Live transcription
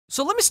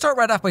So let me start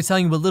right off by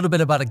telling you a little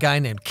bit about a guy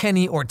named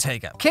Kenny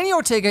Ortega. Kenny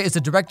Ortega is a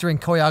director and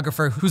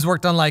choreographer who's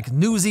worked on like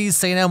Newsies,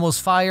 St. Elmo's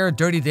Fire,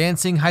 Dirty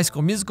Dancing, High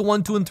School Musical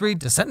 1, 2, and 3,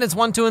 Descendants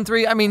 1, 2, and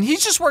 3. I mean,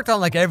 he's just worked on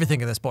like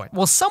everything at this point.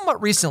 Well,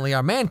 somewhat recently,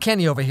 our man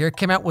Kenny over here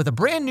came out with a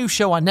brand new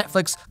show on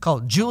Netflix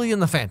called Julie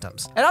and the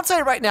Phantoms. And I'll tell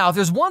you right now, if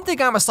there's one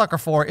thing I'm a sucker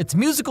for, it's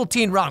musical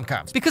teen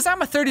rom-coms. Because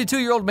I'm a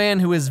 32-year-old man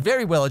who is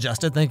very well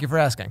adjusted, thank you for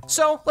asking.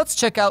 So let's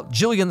check out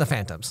Julie and the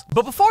Phantoms.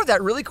 But before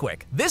that, really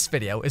quick, this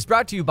video is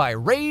brought to you by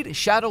Raid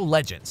Shadow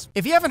Legends.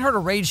 If you haven't heard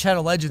of Raid Shadow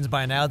Legends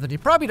by now, then you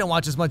probably don't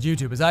watch as much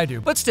YouTube as I do.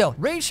 But still,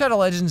 Raid Shadow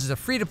Legends is a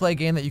free-to-play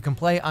game that you can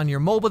play on your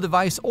mobile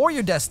device or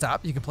your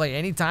desktop. You can play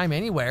anytime,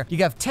 anywhere. You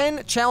have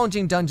 10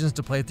 challenging dungeons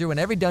to play through, and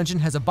every dungeon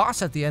has a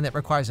boss at the end that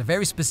requires a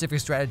very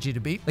specific strategy to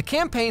beat. The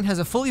campaign has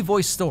a fully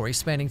voiced story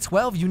spanning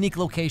 12 unique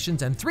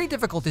locations and 3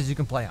 difficulties you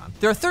can play on.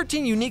 There are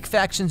 13 unique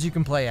factions you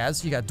can play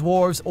as. You got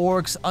dwarves,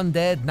 orcs,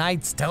 undead,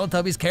 knights,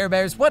 teletubbies, care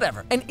bears,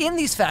 whatever. And in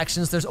these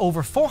factions, there's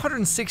over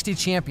 460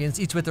 champions,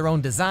 each with their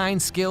own design,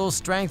 skills,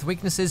 strength,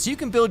 weaknesses. You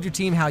can build your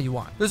team how you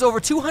want. There's over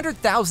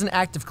 200,000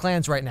 active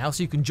clans right now,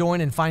 so you can join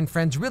and find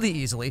friends really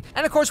easily.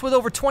 And of course, with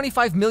over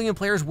 25 million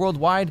players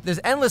worldwide, there's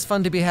endless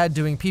fun to be had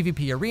doing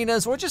PvP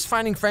arenas or just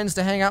finding friends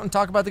to hang out and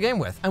talk about the game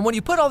with. And when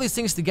you put all these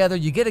things together,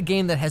 you get a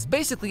game that has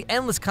basically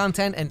endless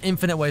content and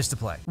infinite ways to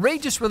play.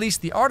 Raid just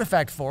released the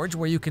Artifact Forge,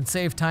 where you can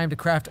save time to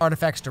craft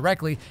artifacts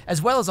directly,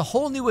 as well as a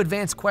whole new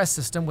advanced quest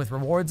system with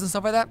rewards and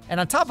stuff like that. And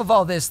on top of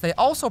all this, they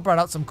also brought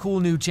out some cool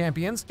new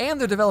champions,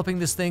 and they're developing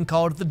this thing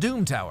called the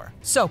Doom Tower.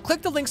 So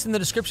click the links in the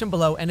description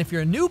below, and if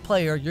you're a new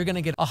player, you're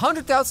gonna get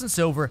 100,000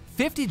 silver,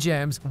 50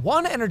 gems,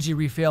 1 energy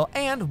refill,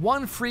 and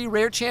 1 free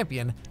rare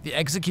champion, the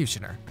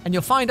Executioner. And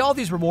you'll find all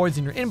these rewards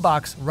in your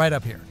inbox right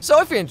up here.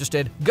 So if you're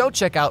interested, go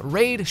check out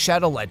Raid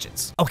Shadow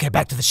Legends. Okay,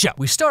 back to the show.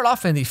 We start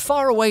off in the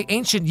faraway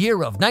ancient year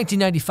of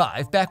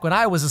 1995, back when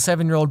I was a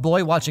 7-year-old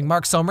boy watching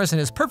Mark Summers and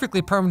his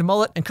perfectly permed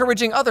mullet,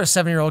 encouraging other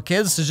 7-year-old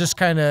kids to just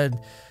kinda...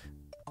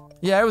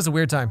 Yeah, it was a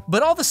weird time.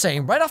 But all the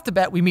same, right off the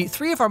bat, we meet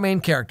 3 of our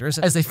main characters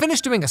as they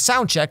finish doing a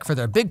sound check for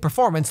their big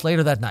performance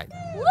later that night.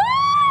 Woo!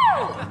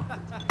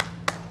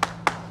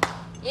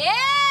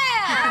 Yeah!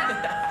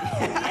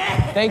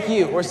 Thank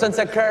you, we're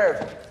Sunset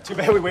Curve. Too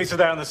bad we wasted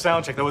that on the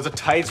sound check. That was the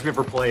tightest we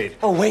ever played.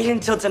 Oh, wait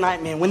until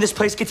tonight, man, when this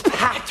place gets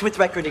packed with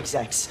record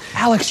execs.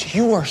 Alex,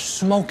 you are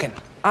smoking.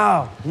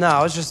 Oh, no,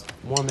 I was just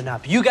warming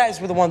up. You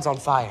guys were the ones on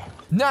fire.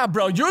 Nah,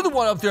 bro, you're the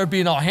one up there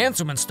being all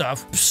handsome and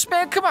stuff. Psst,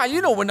 man, come on, you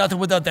know we're nothing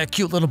without that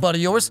cute little butt of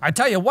yours. I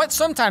tell you what,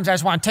 sometimes I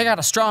just want to take out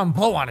a straw and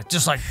blow on it,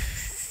 just like...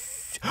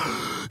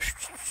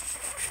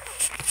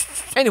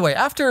 Anyway,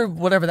 after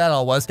whatever that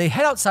all was, they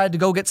head outside to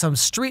go get some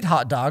street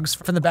hot dogs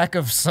from the back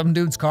of some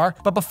dude's car.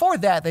 But before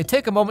that, they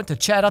take a moment to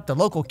chat up the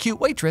local cute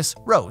waitress,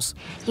 Rose.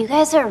 You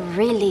guys are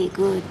really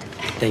good.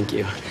 Thank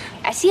you.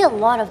 I see a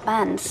lot of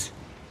bands.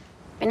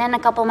 Been in a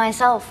couple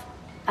myself.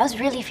 I was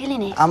really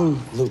feeling it. I'm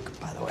Luke,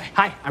 by the way.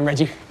 Hi, I'm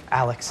Reggie.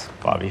 Alex.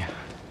 Bobby.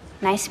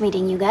 Nice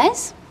meeting you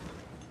guys.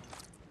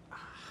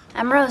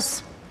 I'm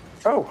Rose.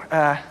 Oh,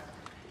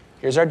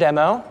 here's our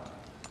demo.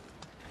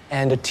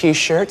 And a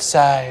t-shirt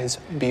size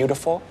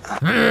beautiful.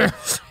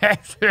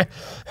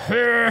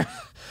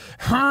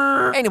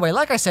 Anyway,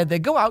 like I said, they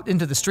go out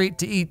into the street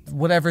to eat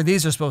whatever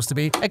these are supposed to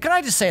be. And can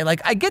I just say, like,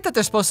 I get that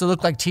they're supposed to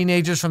look like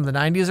teenagers from the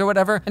 90s or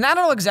whatever, and I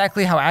don't know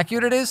exactly how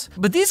accurate it is,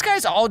 but these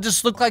guys all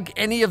just look like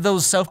any of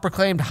those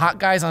self-proclaimed hot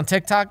guys on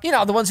TikTok. You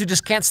know, the ones who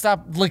just can't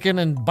stop licking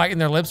and biting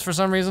their lips for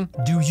some reason.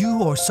 Do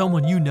you or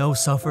someone you know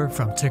suffer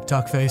from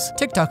TikTok face?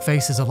 TikTok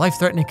face is a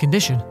life-threatening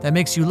condition that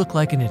makes you look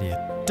like an idiot.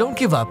 Don't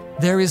give up,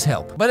 there is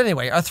help. But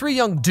anyway, our 3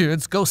 young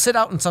dudes go sit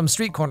out in some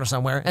street corner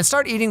somewhere and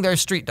start eating their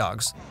street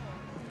dogs.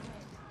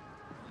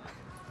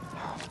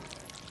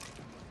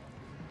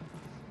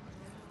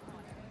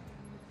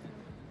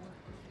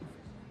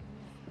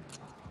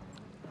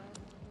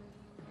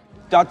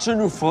 That's a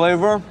new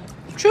flavor.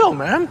 Chill,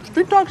 man.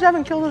 Street dogs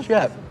haven't killed us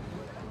yet.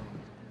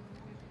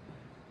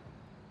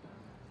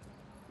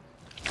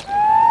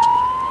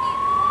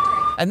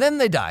 And then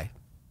they die.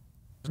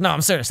 No,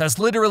 I'm serious, that's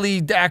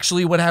literally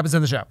actually what happens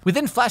in the show. We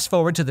then flash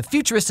forward to the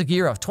futuristic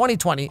year of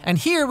 2020, and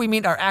here we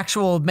meet our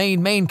actual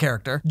main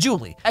character,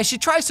 Julie, as she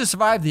tries to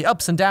survive the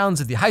ups and downs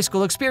of the high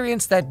school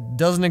experience that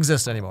doesn't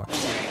exist anymore.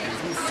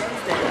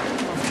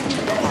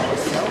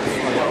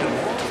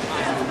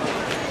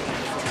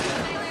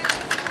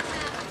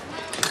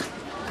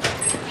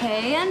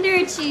 Hey,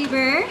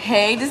 underachiever.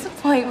 Hey,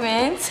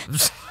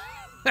 disappointment.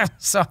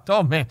 So,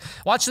 oh man,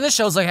 watching this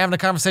show is like having a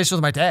conversation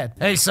with my dad.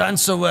 Hey son,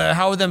 so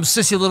how are them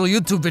sissy little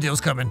YouTube videos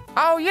coming?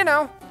 Oh, you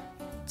know,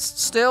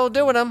 still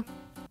doing them.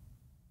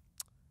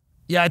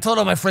 Yeah, I told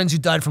all my friends you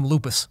died from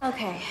lupus.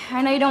 Okay,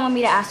 I know you don't want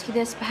me to ask you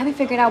this, but have you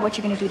figured out what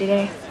you're gonna do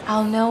today?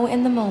 I'll know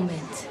in the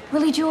moment.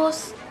 Really,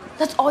 Jules?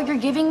 That's all you're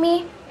giving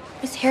me?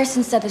 Miss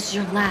Harrison said this is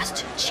your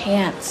last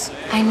chance.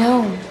 I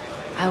know.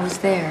 I was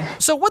there.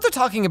 So what they're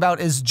talking about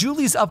is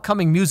Julie's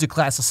upcoming music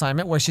class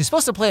assignment where she's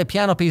supposed to play a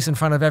piano piece in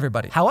front of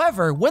everybody.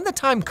 However, when the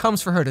time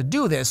comes for her to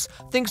do this,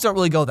 things don't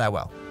really go that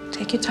well.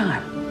 Take your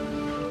time.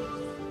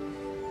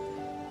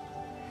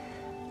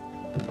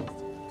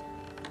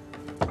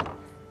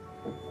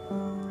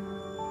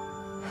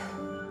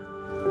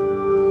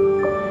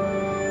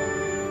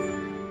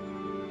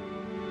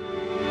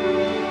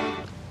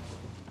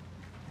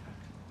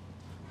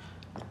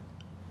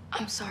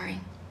 sorry.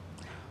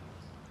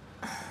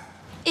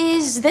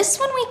 Is this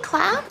when we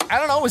clap? I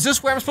don't know, is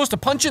this where I'm supposed to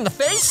punch you in the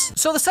face?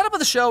 So the setup of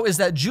the show is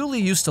that Julie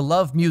used to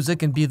love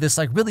music and be this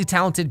like really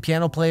talented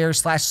piano player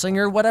slash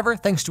singer, whatever,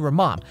 thanks to her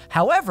mom.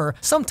 However,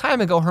 some time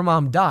ago her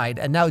mom died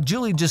and now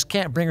Julie just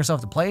can't bring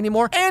herself to play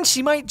anymore and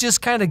she might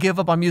just kind of give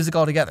up on music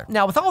altogether.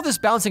 Now with all this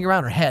bouncing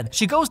around her head,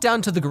 she goes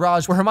down to the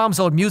garage where her mom's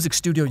old music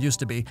studio used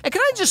to be. And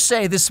can I just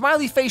say, this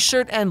smiley face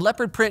shirt and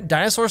leopard print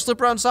dinosaur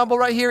slipper ensemble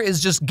right here is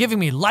just giving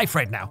me life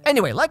right now.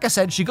 Anyway, like I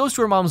said, she goes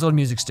to her mom's old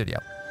music studio.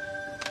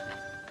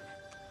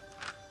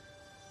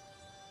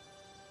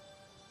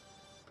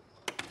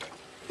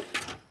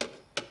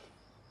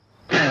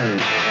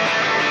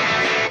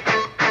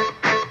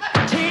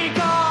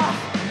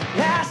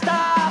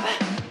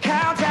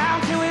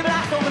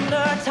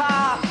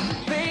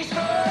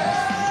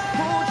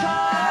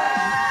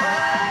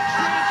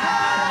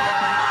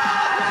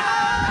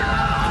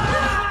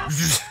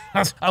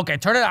 Okay,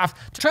 turn it off.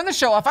 Turn the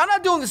show off. I'm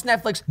not doing this,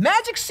 Netflix.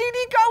 Magic CD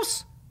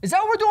Ghosts? Is that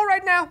what we're doing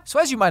right now? So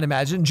as you might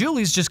imagine,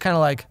 Julie's just kind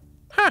of like,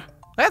 huh,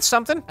 that's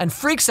something, and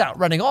freaks out,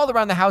 running all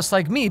around the house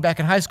like me back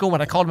in high school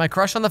when I called my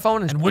crush on the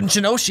phone, and wouldn't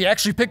you know, she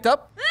actually picked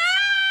up.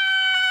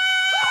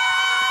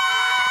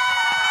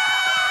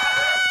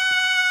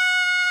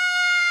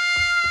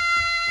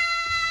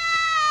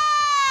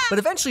 But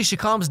eventually she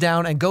calms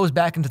down and goes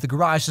back into the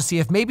garage to see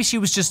if maybe she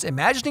was just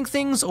imagining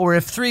things or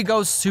if 3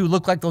 ghosts who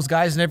look like those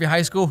guys in every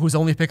high school whose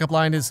only pickup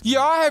line is, "Yeah,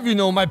 I have you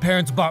know my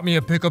parents bought me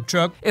a pickup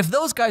truck." If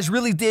those guys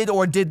really did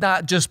or did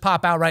not just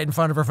pop out right in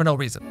front of her for no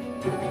reason.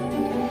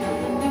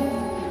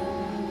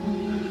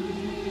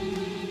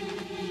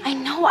 I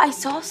know I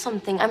saw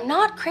something. I'm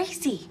not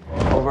crazy.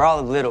 Well, we're all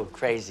a little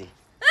crazy.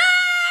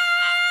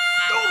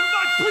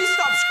 Please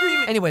stop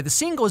screaming! Anyway, the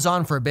scene goes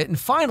on for a bit, and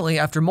finally,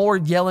 after more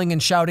yelling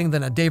and shouting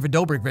than a David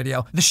Dobrik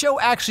video, the show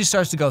actually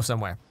starts to go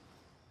somewhere.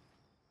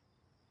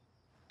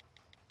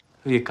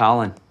 Who you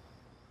calling?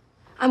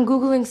 I'm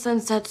Googling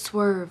Sunset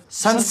Swerve.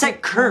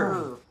 Sunset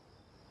Curve.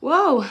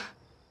 Whoa,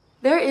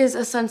 there is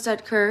a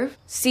sunset curve.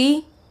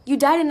 See, you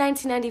died in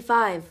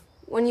 1995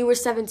 when you were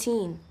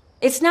 17.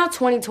 It's now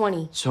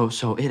 2020. So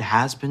it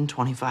has been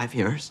 25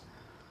 years?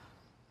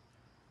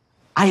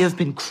 I have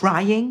been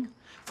crying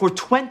for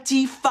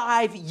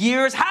 25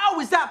 years? How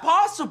is that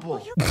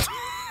possible?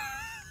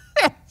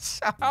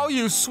 Oh,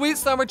 you sweet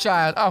summer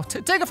child. Oh,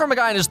 take it from a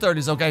guy in his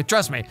 30s, okay?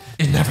 Trust me.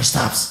 It never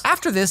stops.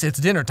 After this, it's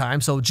dinner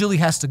time, so Julie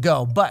has to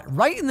go. But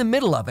right in the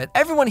middle of it,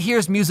 everyone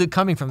hears music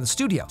coming from the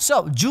studio.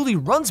 So Julie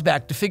runs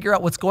back to figure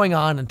out what's going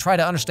on and try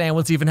to understand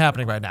what's even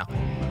happening right now.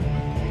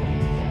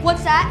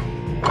 What's that?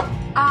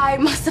 I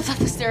must have left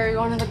the stereo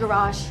on in the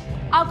garage.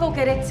 I'll go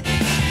get it.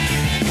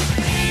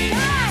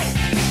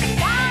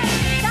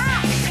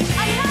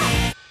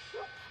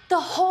 The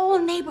whole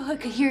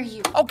neighborhood could hear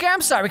you. Okay, I'm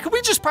sorry. Can we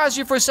just pause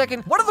you for a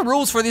second? What are the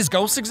rules for these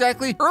ghosts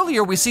exactly?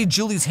 Earlier, we see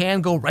Julie's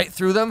hand go right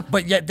through them,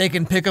 but yet they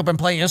can pick up and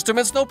play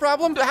instruments, no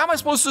problem? How am I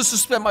supposed to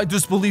suspend my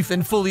disbelief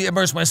and fully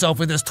immerse myself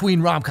in this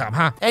tween rom-com,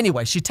 huh?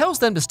 Anyway, she tells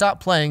them to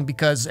stop playing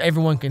because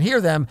everyone can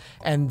hear them,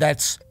 and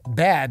that's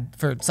bad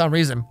for some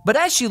reason. But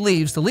as she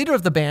leaves, the leader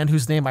of the band,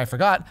 whose name I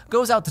forgot,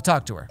 goes out to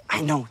talk to her.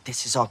 I know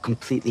this is all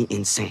completely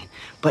insane,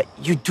 but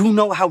you do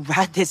know how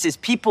rad this is.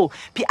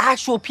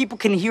 Actual people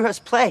can hear us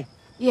play.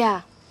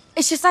 Yeah,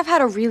 it's just I've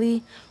had a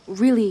really,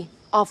 really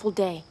awful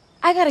day.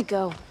 I gotta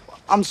go.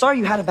 I'm sorry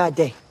you had a bad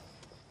day,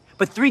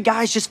 but 3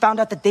 guys just found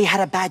out that they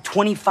had a bad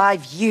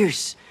 25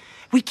 years.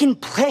 We can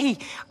play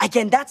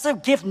again. That's a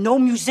gift no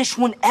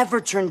musician would ever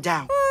turn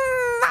down.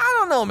 I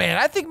don't know, man.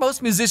 I think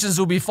most musicians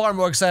will be far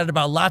more excited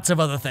about lots of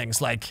other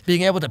things, like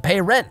being able to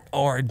pay rent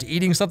or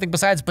eating something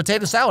besides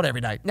potato salad every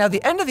night. Now,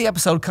 the end of the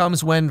episode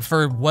comes when,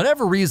 for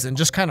whatever reason,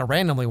 just kind of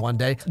randomly one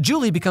day,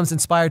 Julie becomes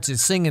inspired to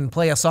sing and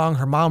play a song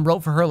her mom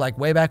wrote for her like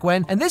way back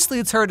when, and this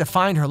leads her to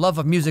find her love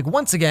of music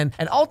once again,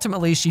 and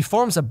ultimately she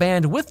forms a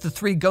band with the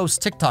 3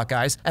 ghost TikTok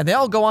guys, and they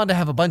all go on to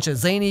have a bunch of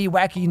zany,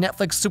 wacky,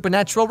 Netflix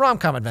supernatural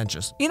rom-com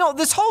adventures. You know,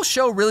 this whole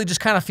show really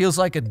just kind of feels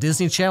like a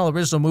Disney Channel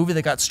original movie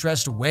that got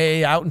stretched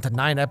way out into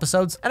 9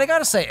 episodes. And I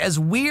gotta say, as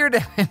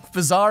weird and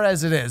bizarre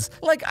as it is,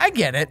 like, I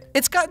get it.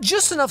 It's got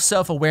just enough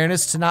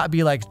self-awareness to not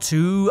be like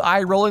too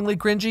eye-rollingly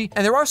cringy,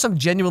 and there are some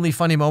genuinely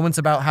funny moments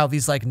about how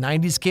these like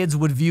 90s kids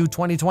would view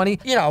 2020,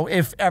 you know,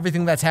 if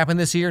everything that's happened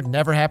this year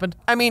never happened.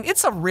 I mean,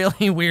 it's a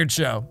really weird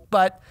show,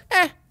 but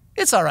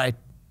it's all right.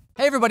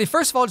 Hey everybody,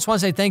 first of all, just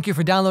want to say thank you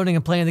for downloading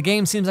and playing the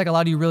game. Seems like a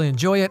lot of you really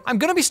enjoy it. I'm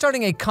going to be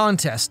starting a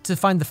contest to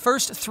find the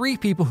first 3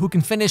 people who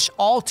can finish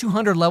all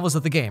 200 levels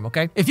of the game,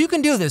 okay? If you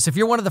can do this, if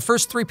you're one of the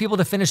first 3 people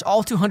to finish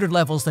all 200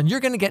 levels, then you're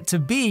going to get to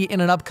be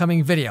in an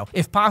upcoming video.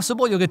 If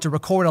possible, you'll get to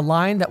record a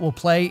line that will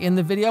play in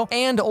the video,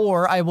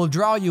 and/or I will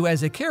draw you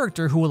as a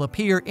character who will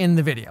appear in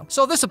the video.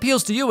 So if this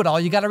appeals to you at all,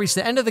 you got to reach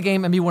the end of the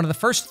game and be one of the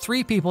first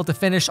 3 people to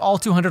finish all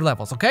 200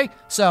 levels, okay?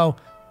 So,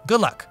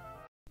 good luck.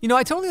 You know,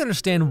 I totally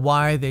understand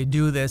why they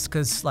do this,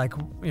 because, like,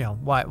 you know,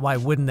 why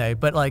wouldn't they?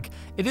 But, like,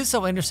 it is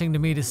so interesting to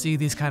me to see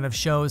these kind of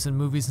shows and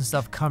movies and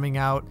stuff coming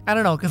out. I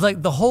don't know, because,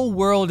 like, the whole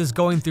world is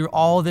going through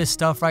all this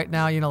stuff right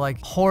now, you know, like,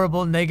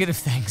 horrible, negative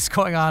things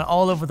going on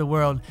all over the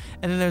world.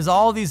 And then there's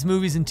all these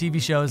movies and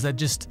TV shows that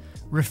just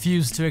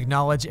refuse to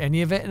acknowledge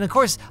any of it. And of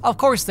course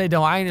they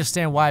don't. I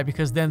understand why,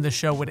 because then the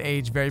show would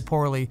age very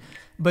poorly.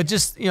 But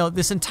just, you know,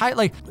 this entire,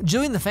 like,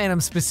 Julie and the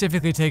Phantom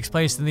specifically takes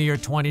place in the year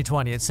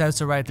 2020. It says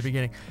so right at the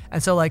beginning.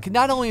 And so, like,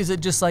 not only is it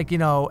just, like, you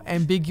know,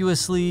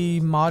 ambiguously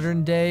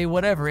modern day,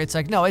 whatever, it's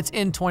like, no, it's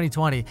in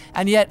 2020.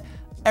 And yet,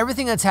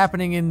 everything that's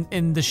happening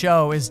in the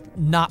show is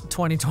not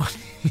 2020.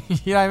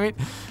 You know what I mean?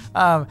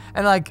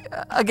 And, like,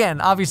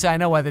 again, obviously I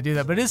know why they do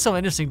that, but it is so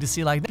interesting to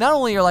see, like, not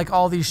only are, like,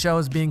 all these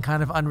shows being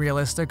kind of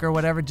unrealistic or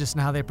whatever, just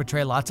in how they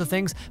portray lots of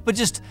things, but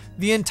just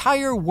the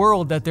entire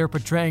world that they're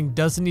portraying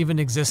doesn't even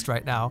exist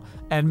right now,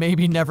 and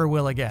maybe never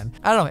will again.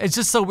 I don't know, it's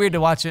just so weird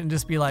to watch it and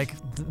just be like,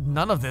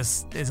 none of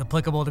this is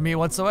applicable to me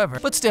whatsoever.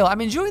 But still, I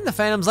mean, Julie and the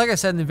Phantoms, like I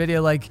said in the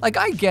video, like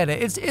I get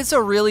it. It's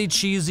a really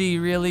cheesy,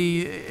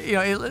 really, you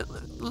know,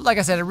 like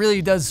I said, it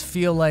really does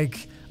feel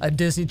like a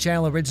Disney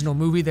Channel original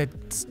movie that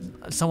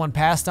someone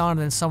passed on, and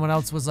then someone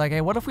else was like,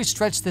 hey, what if we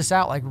stretch this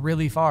out like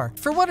really far?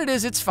 For what it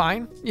is, it's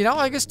fine. You know,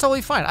 like, it's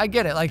totally fine. I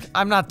get it. Like,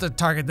 I'm not the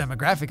target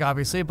demographic,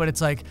 obviously, but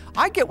it's like,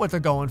 I get what they're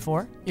going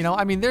for. You know,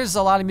 I mean, there's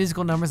a lot of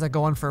musical numbers that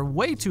go on for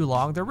way too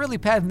long. They're really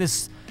padding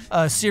this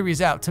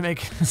series out to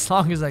make it as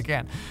long as I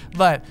can.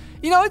 But,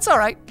 you know, it's all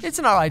right. It's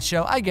an all right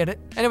show. I get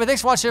it. Anyway,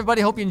 thanks for watching, everybody.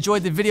 Hope you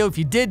enjoyed the video. If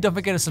you did, don't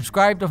forget to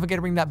subscribe. Don't forget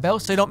to ring that bell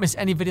so you don't miss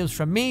any videos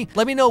from me.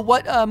 Let me know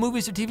what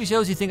movies or TV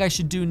shows you think I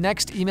should do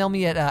next. Email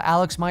me at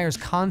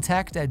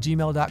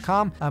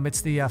alexmeyerscontact@gmail.com.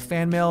 It's the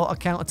fan mail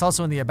account. It's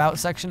also in the About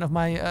section of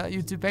my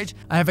YouTube page.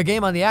 I have a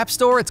game on the App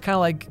Store. It's kind of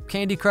like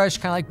Candy Crush,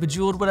 kind of like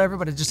Bejeweled, whatever,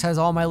 but it just has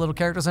all my little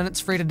characters in it.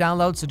 It's free to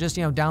download, so just,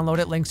 you know, download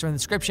it. Links are in the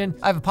description.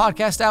 I have a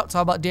podcast out. It's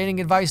all about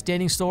dating advice,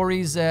 dating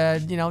stories,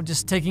 you know,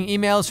 just taking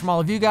emails from all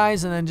of you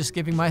guys and then just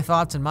giving my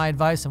thoughts and my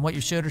advice on what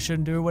you should or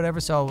shouldn't do or whatever.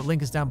 So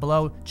link is down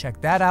below. Check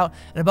that out.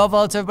 And above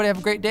all else, everybody have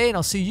a great day, and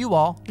I'll see you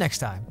all next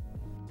time.